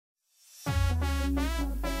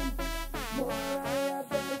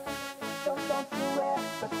Hi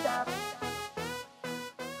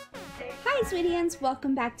Zweetians,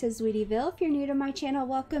 welcome back to Zweetieville. If you're new to my channel,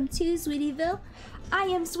 welcome to Zweetieville. I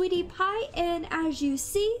am Sweetie Pie, and as you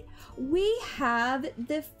see, we have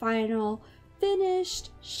the final finished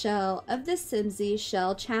shell of the Simsie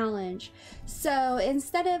shell challenge. So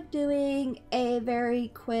instead of doing a very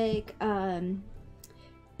quick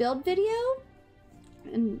build video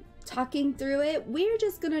and talking through it, we're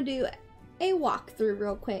just gonna do a walkthrough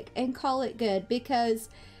real quick and call it good, because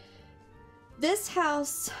this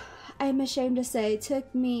house, I'm ashamed to say,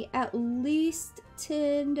 took me at least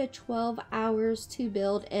 10 to 12 hours to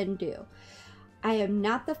build and do. I am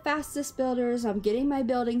not the fastest builders. I'm getting my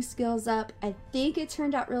building skills up. I think it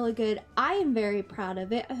turned out really good. I am very proud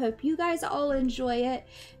of it. I hope you guys all enjoy it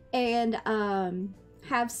and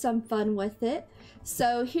have some fun with it.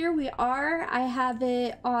 So here we are. I have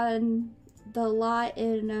it on the lot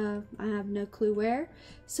in, I have no clue where.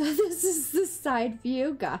 So this is the side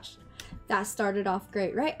view. Gosh, that started off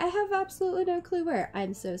great, right? I have absolutely no clue where.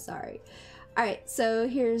 I'm so sorry. All right, so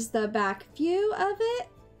here's the back view of it.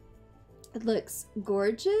 It looks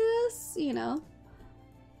gorgeous, you know.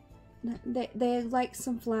 They like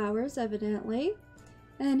some flowers, evidently.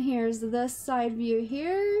 And here's the side view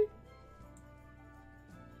here.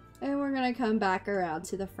 And we're gonna come back around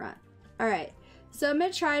to the front. All right, so I'm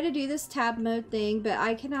gonna try to do this tab mode thing, but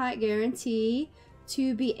I cannot guarantee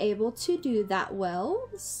to be able to do that well.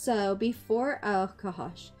 So before, oh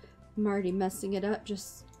gosh, I'm already messing it up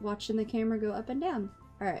just watching the camera go up and down.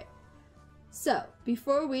 All right. So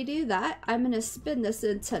before we do that, I'm going to spin this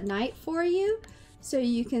into night for you so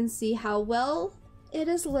you can see how well it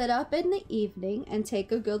is lit up in the evening and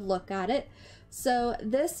take a good look at it. So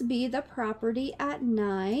this be the property at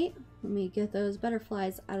night. Let me get those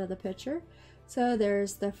butterflies out of the picture. So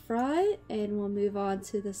there's the front, and we'll move on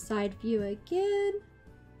to the side view again.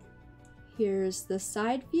 Here's the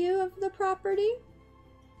side view of the property.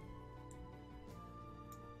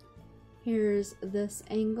 Here's this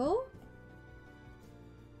angle.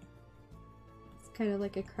 Kind of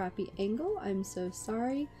like a crappy angle. I'm so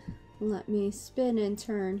sorry. Let me spin and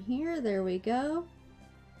turn here. There we go.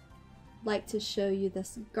 Like to show you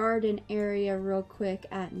this garden area real quick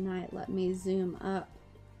at night. Let me zoom up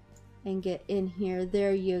and get in here.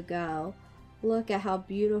 There you go. Look at how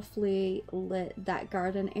beautifully lit that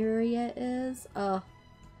garden area is. Oh,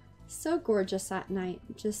 so gorgeous at night.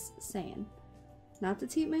 Just saying. Not to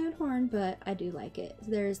toot my own horn, but I do like it.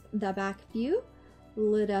 There's the back view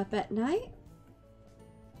lit up at night.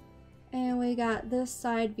 And we got this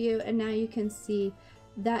side view, and now you can see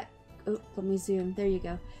that, oh, let me zoom, there you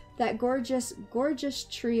go. That gorgeous, gorgeous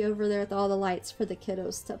tree over there with all the lights for the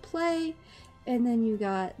kiddos to play. And then you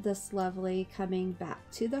got this lovely coming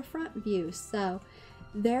back to the front view. So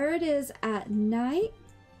there it is at night.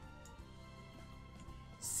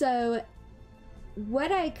 So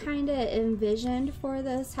what I kind of envisioned for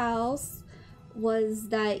this house was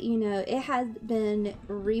that, you know, it had been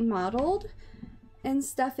remodeled and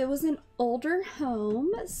stuff. It was an older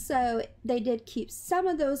home, so they did keep some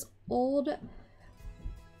of those old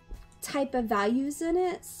type of values in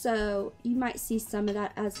it, so you might see some of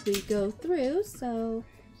that as we go through. So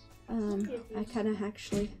I kind of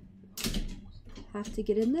actually have to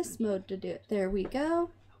get in this mode to do it. There we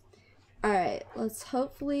go. All right, let's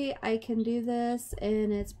hopefully I can do this,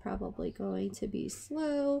 and it's probably going to be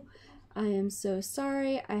slow. I am so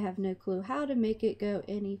sorry. I have no clue how to make it go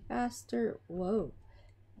any faster. Whoa.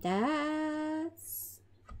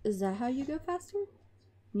 Is that how you go faster?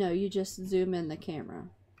 No, you just zoom in the camera.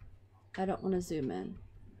 I don't want to zoom in.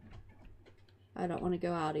 I don't want to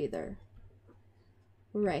go out either.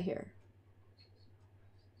 We're right here.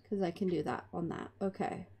 Because I can do that on that.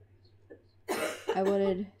 Okay. I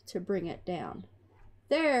wanted to bring it down.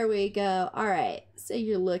 There we go. All right. So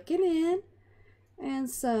you're looking in. And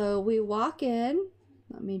so we walk in.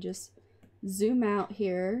 Let me just zoom out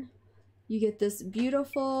here. You get this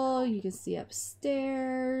beautiful, you can see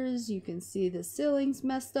upstairs. You can see the ceilings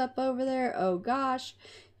messed up over there. Oh gosh,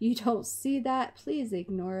 you don't see that. Please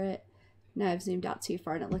ignore it. Now I've zoomed out too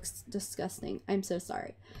far and it looks disgusting. I'm so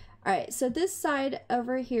sorry. All right, so this side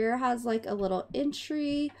over here has like a little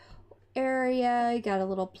entry area. You got a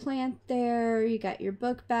little plant there. You got your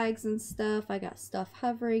book bags and stuff. I got stuff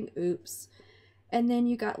hovering. Oops. And then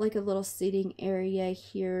you got like a little seating area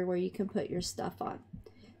here where you can put your stuff on.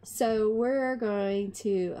 So we're going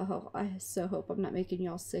to, oh, I so hope I'm not making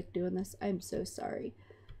y'all sick doing this. I'm so sorry.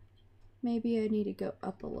 Maybe I need to go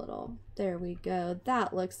up a little. There we go.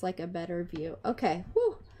 That looks like a better view. Okay.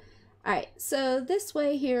 Whew. All right. So this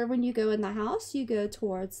way here, when you go in the house, you go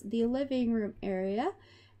towards the living room area.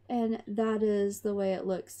 And that is the way it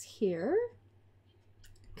looks here.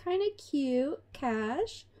 Kind of cute,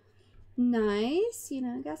 cash. Nice, you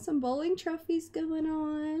know, got some bowling trophies going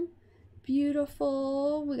on.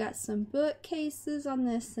 Beautiful. We got some bookcases on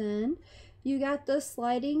this end. You got the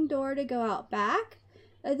sliding door to go out back.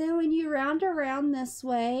 And then when you round around this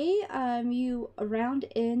way, you round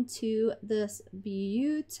into this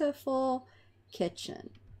beautiful kitchen.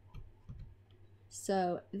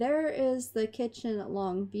 So there is the kitchen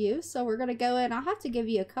long view. So we're going to go in. I'll have to give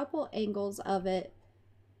you a couple angles of it.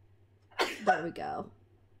 There we go.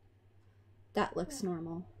 That looks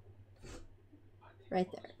normal.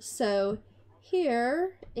 Right there. So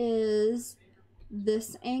here is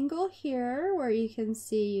this angle here where you can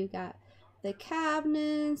see you got the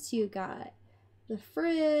cabinets, you got the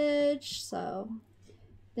fridge. So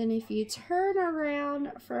then if you turn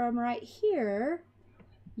around from right here,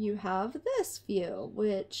 you have this view,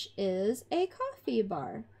 which is a coffee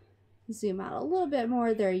bar. Zoom out a little bit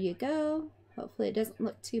more. There you go. Hopefully it doesn't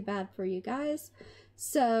look too bad for you guys.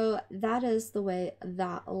 So that is the way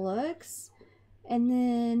that looks. And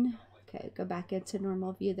then, okay, go back into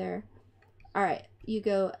normal view there. All right, you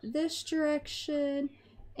go this direction,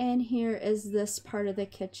 and here is this part of the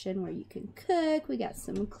kitchen where you can cook. We got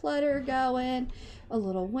some clutter going, a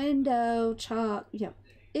little window, chalk, you know,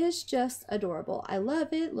 it's just adorable. I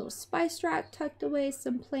love it. Little spice rack tucked away,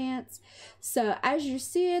 some plants. So as you're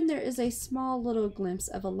seeing, there is a small little glimpse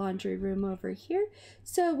of a laundry room over here.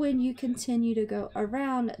 So when you continue to go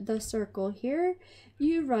around the circle here,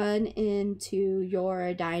 you run into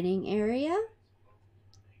your dining area.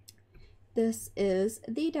 This is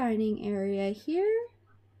the dining area here.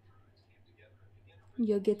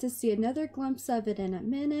 You'll get to see another glimpse of it in a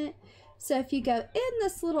minute. So if you go in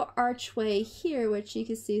this little archway here, which you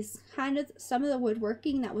can see is kind of some of the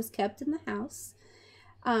woodworking that was kept in the house,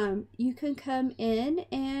 you can come in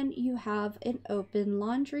and you have an open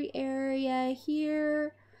laundry area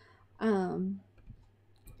here.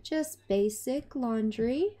 Just basic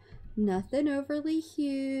laundry, nothing overly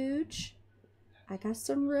huge. I got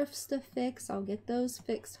some roofs to fix. I'll get those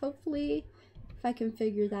fixed hopefully if I can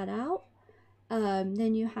figure that out.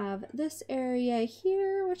 Then you have this area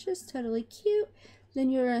here, which is totally cute. Then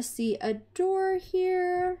you're going to see a door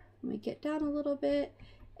here. Let me get down a little bit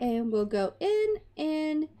and we'll go in,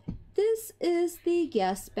 and this is the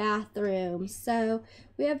guest bathroom. So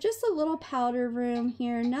we have just a little powder room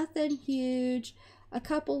here, nothing huge. A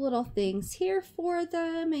couple little things here for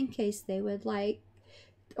them in case they would like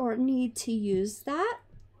or need to use that.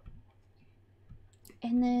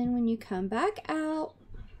 And then when you come back out,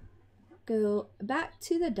 go back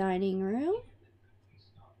to the dining room.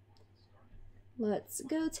 Let's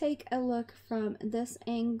go take a look from this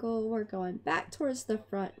angle. We're going back towards the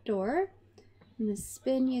front door. I'm going to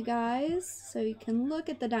spin you guys so you can look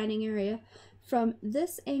at the dining area from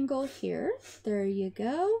this angle here. There you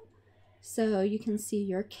go. So you can see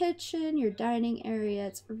your kitchen, your dining area.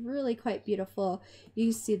 It's really quite beautiful.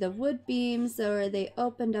 You see the wood beams, or they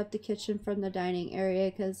opened up the kitchen from the dining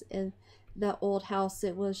area because in the old house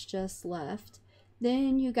it was just left.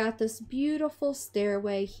 Then you got this beautiful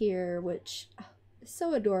stairway here, which is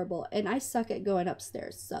so adorable, and I suck at going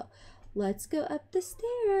upstairs, so let's go up the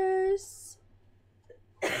stairs.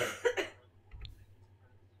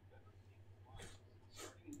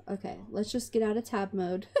 Okay, let's just get out of tab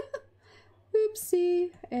mode.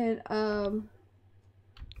 Oopsie. And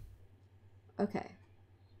okay,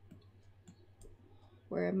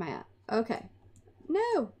 where am I at? Okay,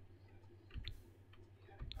 no.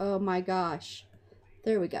 Oh my gosh.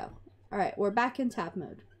 There we go. All right, we're back in tab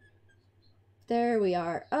mode. There we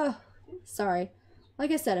are. Oh, sorry. Like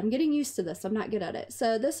I said, I'm getting used to this. I'm not good at it.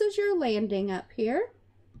 So this is your landing up here.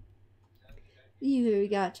 You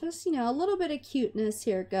got just, you know, a little bit of cuteness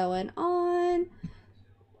here going on.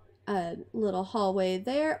 A little hallway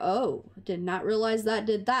there. Oh, did not realize that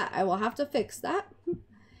did that. I will have to fix that.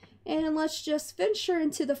 And let's just venture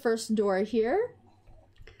into the first door here.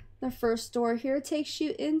 The first door here takes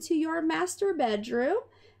you into your master bedroom.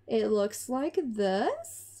 It looks like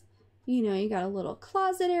this. You know, you got a little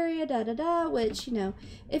closet area, which, you know,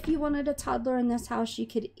 if you wanted a toddler in this house, you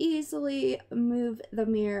could easily move the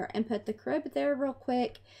mirror and put the crib there real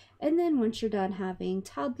quick. And then once you're done having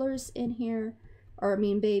toddlers in here, or I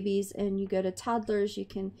mean babies, and you go to toddlers, you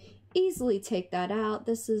can easily take that out.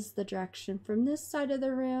 This is the direction from this side of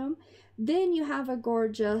the room. Then you have a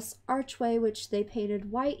gorgeous archway, which they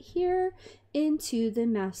painted white here, into the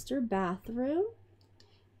master bathroom.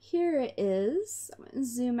 Here it is. I'm going to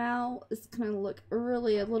zoom out. It's going to look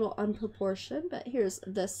really a little unproportioned, but here's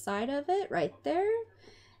this side of it right there.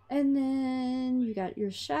 And then you got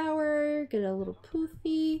your shower, get a little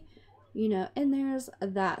poofy, you know, and there's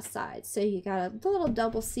that side. So you got a little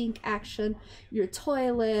double sink action, your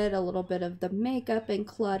toilet, a little bit of the makeup and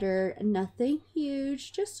clutter, nothing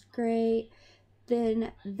huge, just great.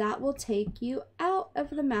 Then that will take you out of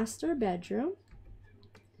the master bedroom.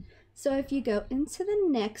 So if you go into the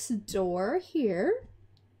next door here,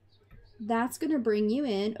 that's going to bring you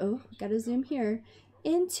in, oh, gotta zoom here,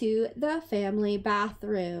 into the family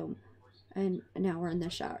bathroom. And now we're in the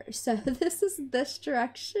shower. So this is this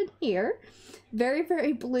direction here. Very,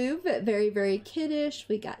 very blue, but very, very kiddish.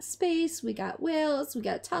 We got space, we got whales, we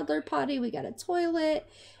got a toddler potty, we got a toilet.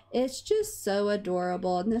 It's just so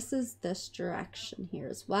adorable. And this is this direction here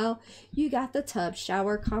as well. You got the tub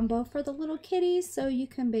shower combo for the little kitties, so you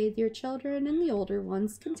can bathe your children and the older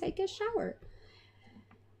ones can take a shower.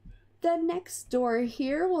 The next door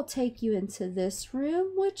here will take you into this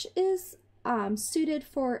room, which is suited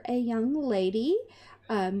for a young lady,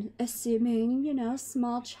 assuming, you know,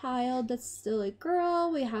 small child that's still a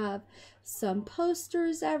girl. We have some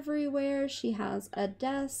posters everywhere. She has a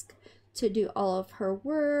desk to do all of her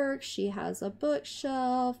work. She has a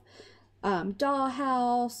bookshelf,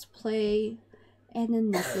 dollhouse, play, and then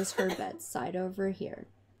this is her bedside over here.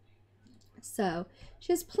 So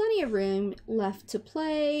she has plenty of room left to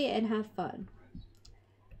play and have fun.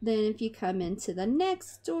 Then if you come into the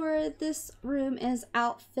next door, this room is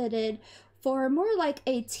outfitted for more like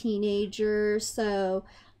a teenager. So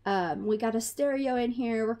we got a stereo in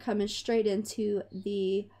here. We're coming straight into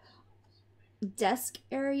the desk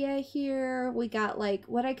area here. We got like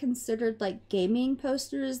what I considered like gaming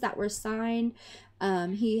posters that were signed.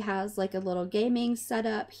 He has like a little gaming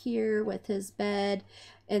setup here with his bed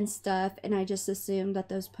and stuff, and I just assumed that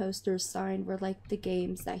those posters signed were like the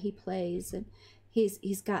games that he plays, and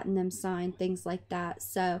he's gotten them signed, things like that.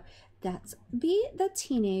 So that's the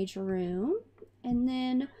teenage room. And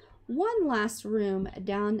then one last room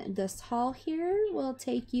down this hall here will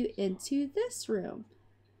take you into this room.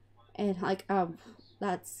 And like,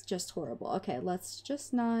 that's just horrible. Okay, let's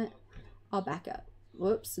just not, I'll back up.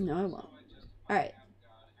 Whoops, no I won't. All right.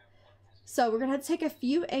 So we're gonna have to take a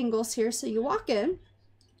few angles here. So you walk in.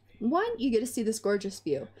 One, you get to see this gorgeous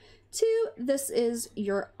view. Two, this is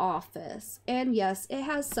your office. And yes, it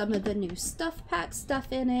has some of the new stuff pack stuff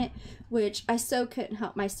in it, which I so couldn't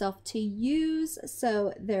help myself to use.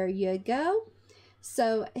 So there you go.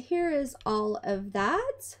 So here is all of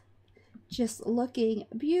that. Just looking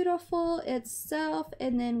beautiful itself.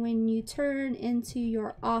 And then when you turn into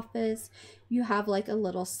your office, you have like a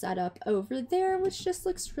little setup over there, which just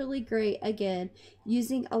looks really great. Again,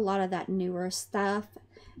 using a lot of that newer stuff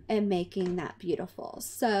and making that beautiful.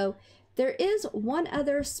 So there is one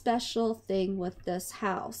other special thing with this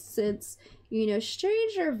house. Since, you know,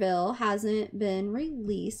 Strangerville hasn't been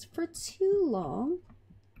released for too long,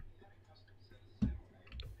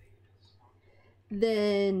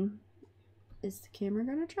 then is the camera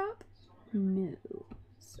gonna drop? No.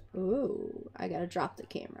 Oh, I gotta drop the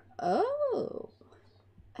camera. Oh,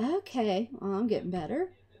 okay. Well, I'm getting better.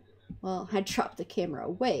 Well, I dropped the camera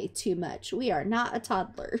way too much. We are not a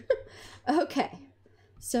toddler. Okay,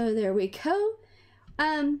 so there we go. They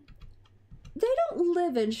don't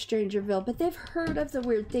live in Strangerville, but they've heard of the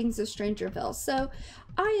weird things of Strangerville. So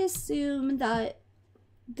I assume that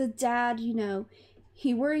the dad, you know,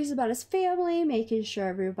 he worries about his family, making sure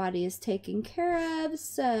everybody is taken care of.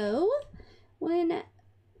 So when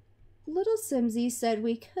little Simsie said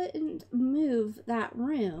we couldn't move that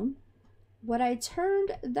room, what I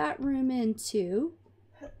turned that room into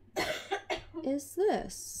is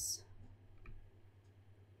this.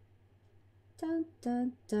 Dun,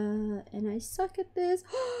 dun, dun. And I suck at this.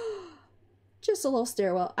 Just a little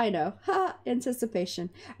stairwell. I know. Ha! Anticipation.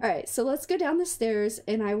 Alright, so let's go down the stairs,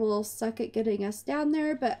 and I will suck at getting us down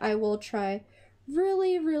there, but I will try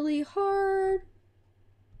really, really hard.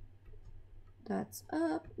 That's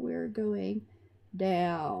up. We're going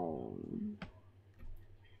down.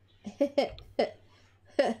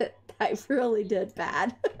 I really did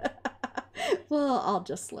bad. Well, I'll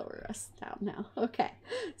just lower us down now. Okay,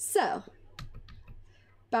 so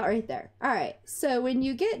about right there. All right, so when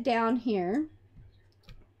you get down here,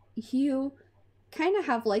 you kind of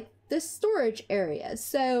have like this storage area.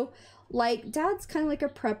 So like Dad's kind of like a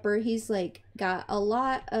prepper. He's like got a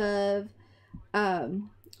lot of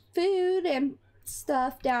food and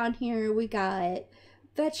stuff down here. We got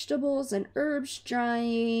vegetables and herbs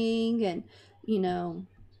drying, and you know,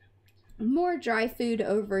 more dry food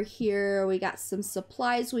over here. We got some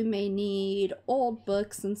supplies we may need, old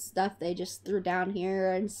books and stuff they just threw down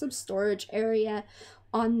here, and some storage area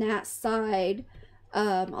on that side.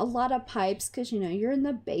 A lot of pipes because, you know, you're in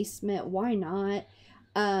the basement. Why not?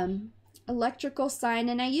 Electrical sign,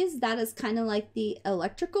 and I use that as kind of like the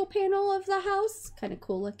electrical panel of the house. Kind of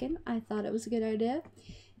cool looking. I thought it was a good idea.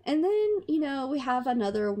 And then, you know, we have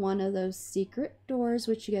another one of those secret doors,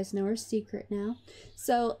 which you guys know are secret now.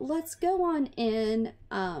 So let's go on in.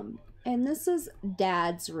 And this is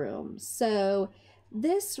Dad's room. So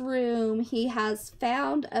this room, he has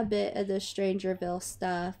found a bit of the Strangerville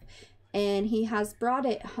stuff, and he has brought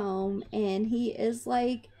it home, and he is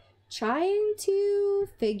like trying to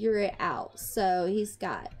figure it out. So he's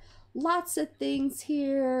got lots of things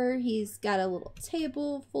here. He's got a little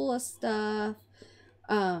table full of stuff.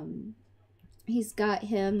 He's got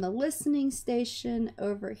him the listening station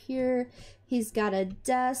over here. He's got a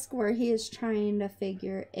desk where he is trying to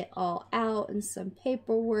figure it all out, and some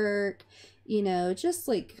paperwork, you know, just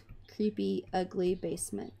like creepy, ugly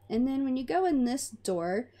basement. And then when you go in this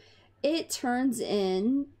door, it turns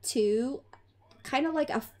into kind of like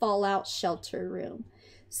a fallout shelter room.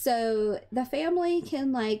 So the family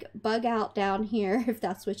can like bug out down here, if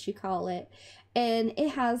that's what you call it. And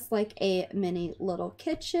it has like a mini little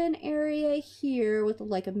kitchen area here with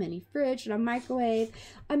like a mini fridge and a microwave.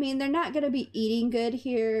 I mean, they're not going to be eating good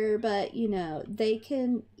here, but you know, they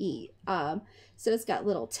can eat. So it's got a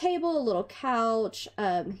little table, a little couch.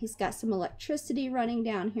 He's got some electricity running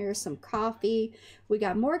down here, some coffee. We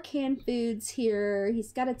got more canned foods here.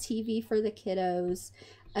 He's got a TV for the kiddos.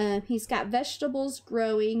 He's got vegetables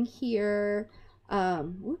growing here.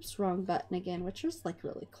 Whoops, wrong button again, which is like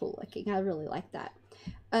really cool looking. I really like that.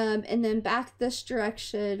 And then back this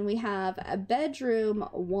direction, we have a bedroom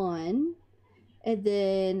 1. And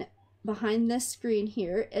then behind this screen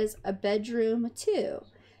here is a bedroom 2.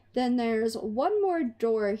 Then there's one more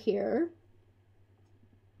door here.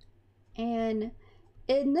 And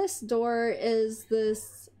in this door is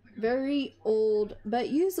this very old but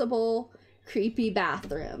usable creepy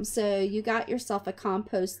bathroom. So you got yourself a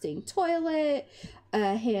composting toilet,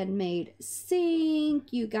 a handmade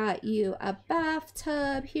sink, you got you a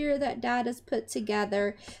bathtub here that Dad has put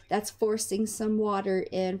together that's forcing some water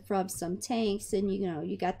in from some tanks, and you know,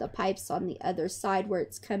 you got the pipes on the other side where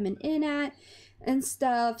it's coming in at and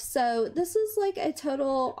stuff. So this is like a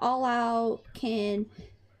total all out, can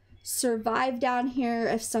survive down here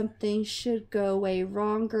if something should go way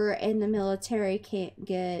wronger and the military can't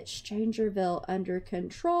get Strangerville under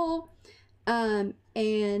control.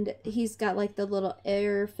 And he's got like the little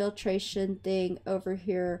air filtration thing over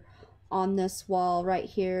here on this wall right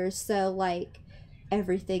here. So like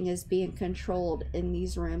everything is being controlled in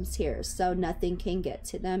these rooms here, so nothing can get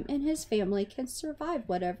to them, and his family can survive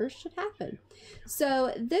whatever should happen.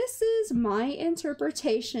 So this is my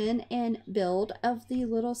interpretation and build of the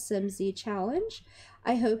little Simsie challenge.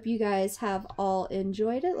 I hope you guys have all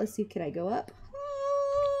enjoyed it. Let's see, can I go up?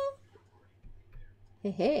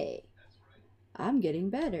 Hey, I'm getting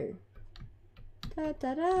better. Da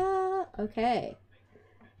da da. Okay.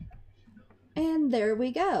 And there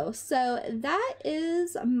we go. So that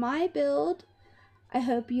is my build. I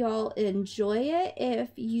hope you all enjoy it. If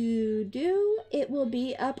you do, it will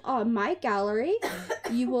be up on my gallery.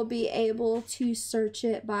 You will be able to search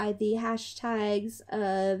it by the hashtags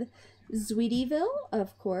of Zweetieville,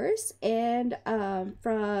 of course, and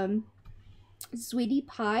from Sweetie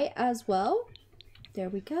Pie as well. There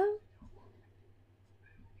we go.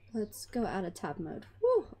 Let's go out of tab mode.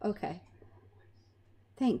 Woo, okay.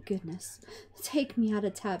 Thank goodness. Take me out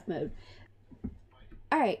of tab mode.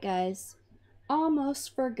 Alright guys,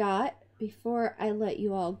 almost forgot, before I let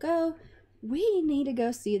you all go, we need to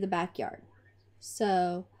go see the backyard.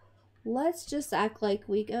 So let's just act like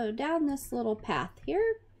we go down this little path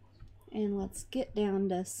here, and let's get down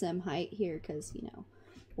to sim height here, because you know,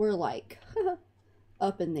 we're like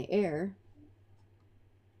up in the air.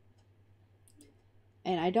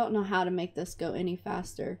 And I don't know how to make this go any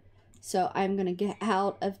faster. So I'm going to get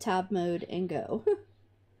out of tab mode and go.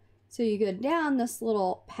 So you go down this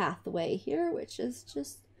little pathway here, which is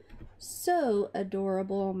just so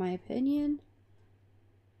adorable in my opinion.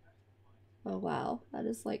 Oh wow, that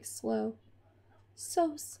is like slow.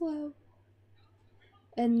 So slow.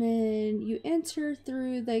 And then you enter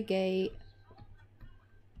through the gate.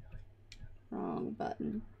 Wrong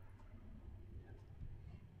button.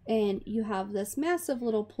 And you have this massive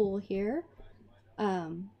little pool here.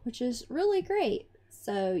 Which is really great.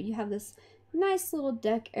 So you have this nice little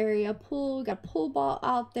deck area pool. We got a pool ball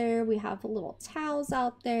out there. We have little towels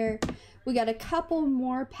out there. We got a couple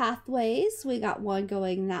more pathways. We got one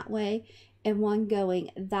going that way and one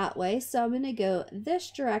going that way. So I'm going to go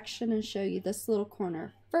this direction and show you this little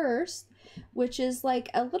corner first. which is like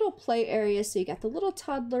a little play area. So you got the little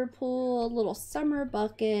toddler pool, a little summer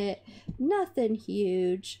bucket, nothing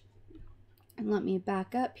huge. And let me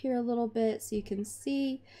back up here a little bit so you can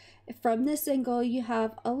see. From this angle, you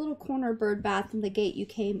have a little corner bird bath in the gate you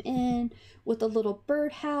came in, with a little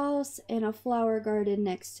birdhouse and a flower garden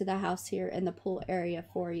next to the house here in the pool area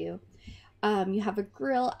for you. You have a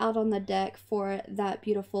grill out on the deck for that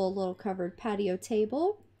beautiful little covered patio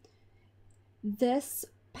table. This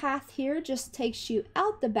path here just takes you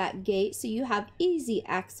out the back gate, so you have easy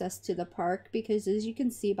access to the park, because as you can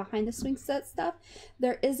see behind the swing set stuff,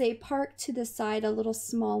 there is a park to the side, a little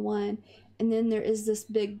small one, and then there is this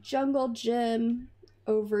big jungle gym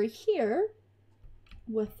over here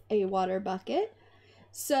with a water bucket.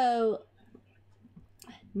 So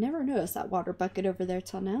never noticed that water bucket over there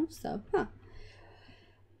till now, so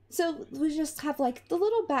So we just have like the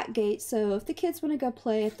little back gate, so if the kids want to go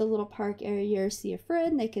play at the little park area or see a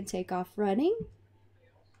friend, they can take off running.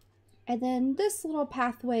 And then this little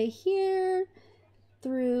pathway here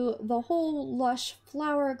through the whole lush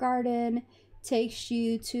flower garden takes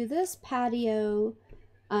you to this patio,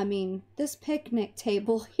 this picnic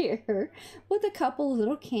table here with a couple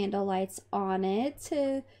little candle lights on it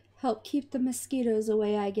to help keep the mosquitoes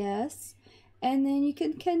away, I guess. And then you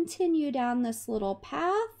can continue down this little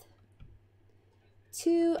path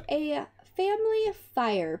to a family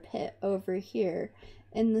fire pit over here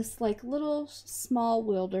in this like little small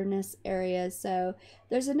wilderness area. So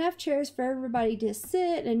there's enough chairs for everybody to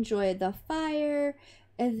sit and enjoy the fire.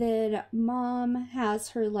 And then mom has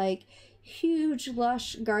her like huge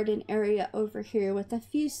lush garden area over here with a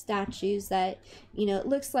few statues that, you know, it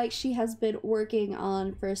looks like she has been working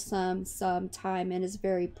on for some time and is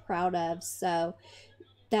very proud of. So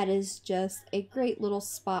that is just a great little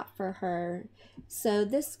spot for her. So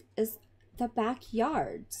this is the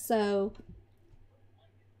backyard. So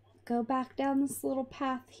go back down this little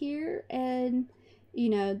path here, and you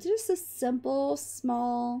know, just a simple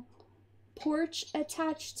small porch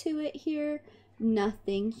attached to it here.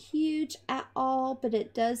 Nothing huge at all, but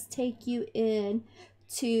it does take you in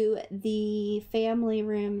to the family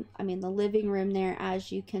room, the living room there,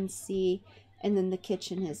 as you can see, and then the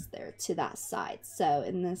kitchen is there to that side. So,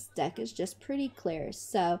 and this deck is just pretty clear.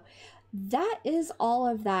 So that is all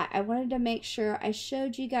of that. I wanted to make sure I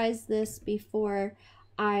showed you guys this before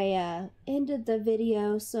I ended the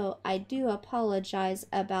video, so I do apologize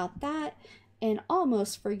about that and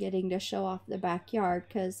almost forgetting to show off the backyard,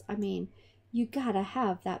 because you gotta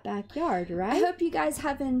have that backyard, right? I hope you guys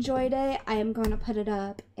have enjoyed it. I am going to put it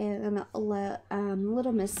up and let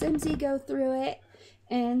little Miss Simsie go through it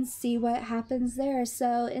and see what happens there.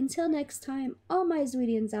 So until next time, all my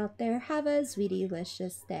Zweetians out there, have a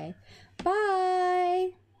Zweetielicious day.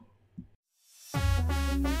 Bye!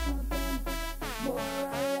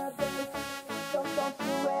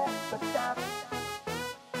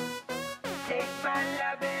 Take my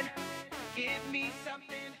lovin', give me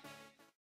something.